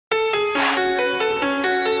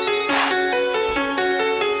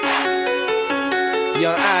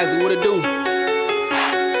Young Isaac, what it do?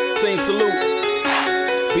 Team salute.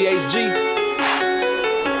 BHG.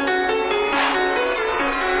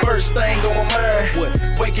 First thing on my mind,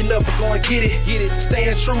 what? Waking up and going get it.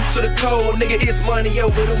 Staying true to the code, nigga, it's money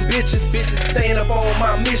over them bitches. Staying up on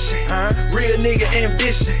my mission, real nigga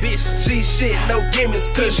ambition. G shit, no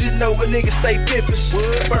gimmicks, cause you know a nigga stay pimpish.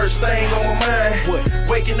 First thing on my mind, what?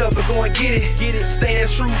 Waking up and going get it. Staying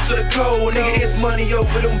true to the code, nigga, it's money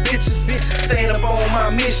over them bitches. Staying up on my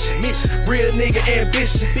mission, real nigga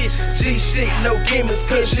ambition. G shit, no gimmicks,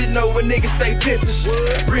 cause you know a nigga stay pimpish.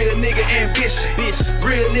 Real nigga ambition,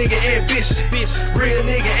 real nigga ambition, real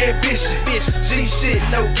nigga ambition, G shit,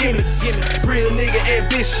 no gimmicks, real nigga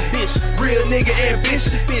ambition, real nigga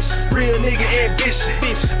ambition, real nigga ambition,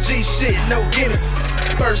 G shit, no gimmicks.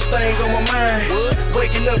 First thing on my mind,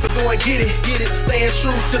 waking up and going get it, staying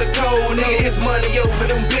true to the code, nigga, it's money over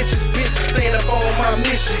them bitches, staying up on my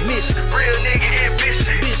mission, real nigga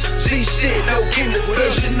ambition, G shit, no gimmicks,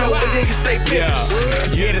 cause you know a nigga stay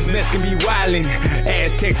pimpish. Yeah, this mess can be wildin',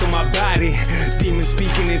 Aztecs on my body, demons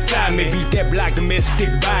speaking inside me, beat that block, domestic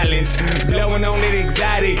violence, blowing on it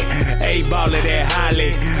exotic, A-ball of that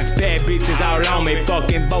Holly, bad bitches all on me,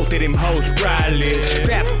 fucking both of them hoes probably.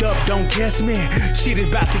 Strapped up, don't test me, shit is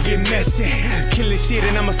about to get messy, killing shit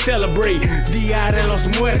and I'ma celebrate, Dia de los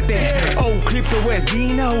Muertes, old clip the West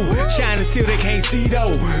Dino, shining still they can't see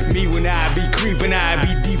though, me when I be creeping, I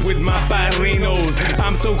be deep with my padrinos,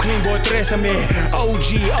 I'm so clean boy, trésame,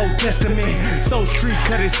 OG, Old Testament, so street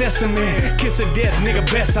cut it sesame, kiss of death, nigga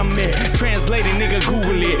best I'm in, translated nigga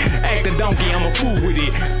Google it, act a donkey, I'm a fool with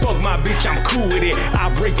it, fuck my bitch, I'm cool with it,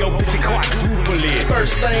 I'll break your bitch and quadruple it.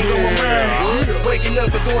 First thing on my mind, waking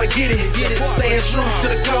up and going get it, staying true to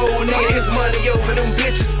the code, nigga, it's money over them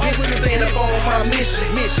bitches, staying up on my mission,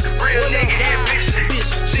 real nigga ambition,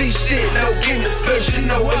 G shit, no gimmicks, cause you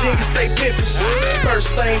know a nigga stay pimpish.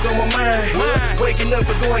 First thing on my mind, waking up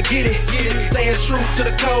and going get it, staying true to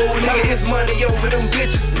the code, nigga, it's money over them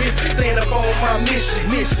bitches, staying up on my mission,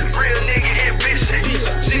 real nigga ambition,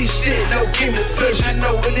 G shit, no gimmicks, cause you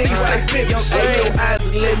know a nigga stay pimpish. Hey yo,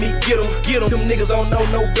 Isaac, let me get em, them niggas don't know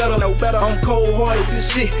no better, I'm cold hearted with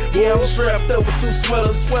shit, yeah, I'm strapped up with two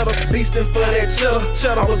sweaters, beastin' for that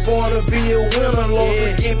cheddar, I was born to be a winner, Lord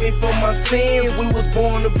forgive me for my sins, we was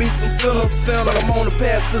born to be some sinners, but I'm on the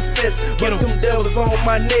path to success, but them devils on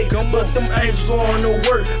my neck, but them angels on the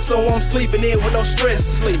work, so I'm sleeping in with no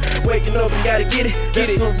stress, waking up and gotta get it,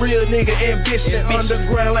 that's a real nigga ambition,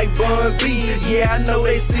 underground like Bun B, yeah, I know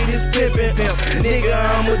they see this pimpin', nigga,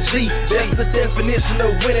 I'm a G, that's the definition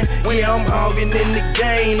of winning, yeah, I'm hogging in the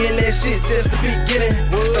game, and that shit just the beginning,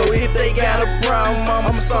 so if they got a problem,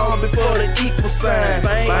 I'ma solve before the equal sign,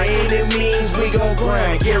 by any means, we gon'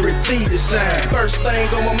 grind, guaranteed to shine. First thing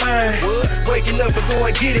on my mind, waking up and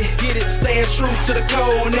going get it, staying true to the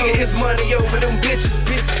code, nigga, it's money over them bitches,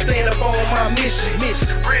 staying up on my mission,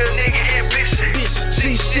 real nigga ambition,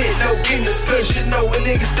 G shit, no gimmicks, cause you know a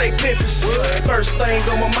nigga stay pimpish. First thing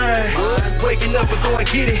on my mind, waking up and going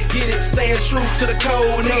get it, staying true to the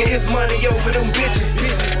code, nigga, it's money over them bitches,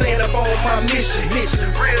 staying up on my mission,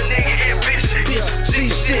 real nigga ambition, G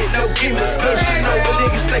shit, no gimmicks, cause you know a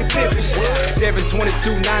nigga stay pimpish.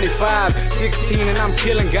 7/22/95, 16 and I'm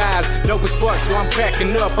killing guys, dope as fuck so I'm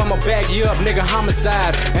cracking up, I'ma bag you up, nigga,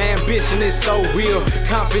 homicide, ambition is so real,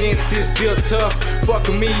 confidence is built tough, fuck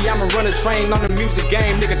with me, I'ma run a train on the music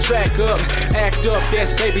game, nigga, track up, act up,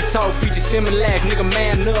 that's baby talk, feature Similac, nigga,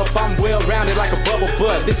 man up, I'm well rounded like a bubble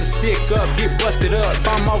butt, this is stick up, get busted up,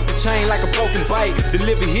 I'm off the chain like a broken bike,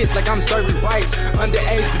 deliver hits like I'm serving bites,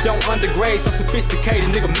 underage but don't undergrade, so sophisticated,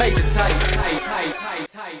 nigga, major type.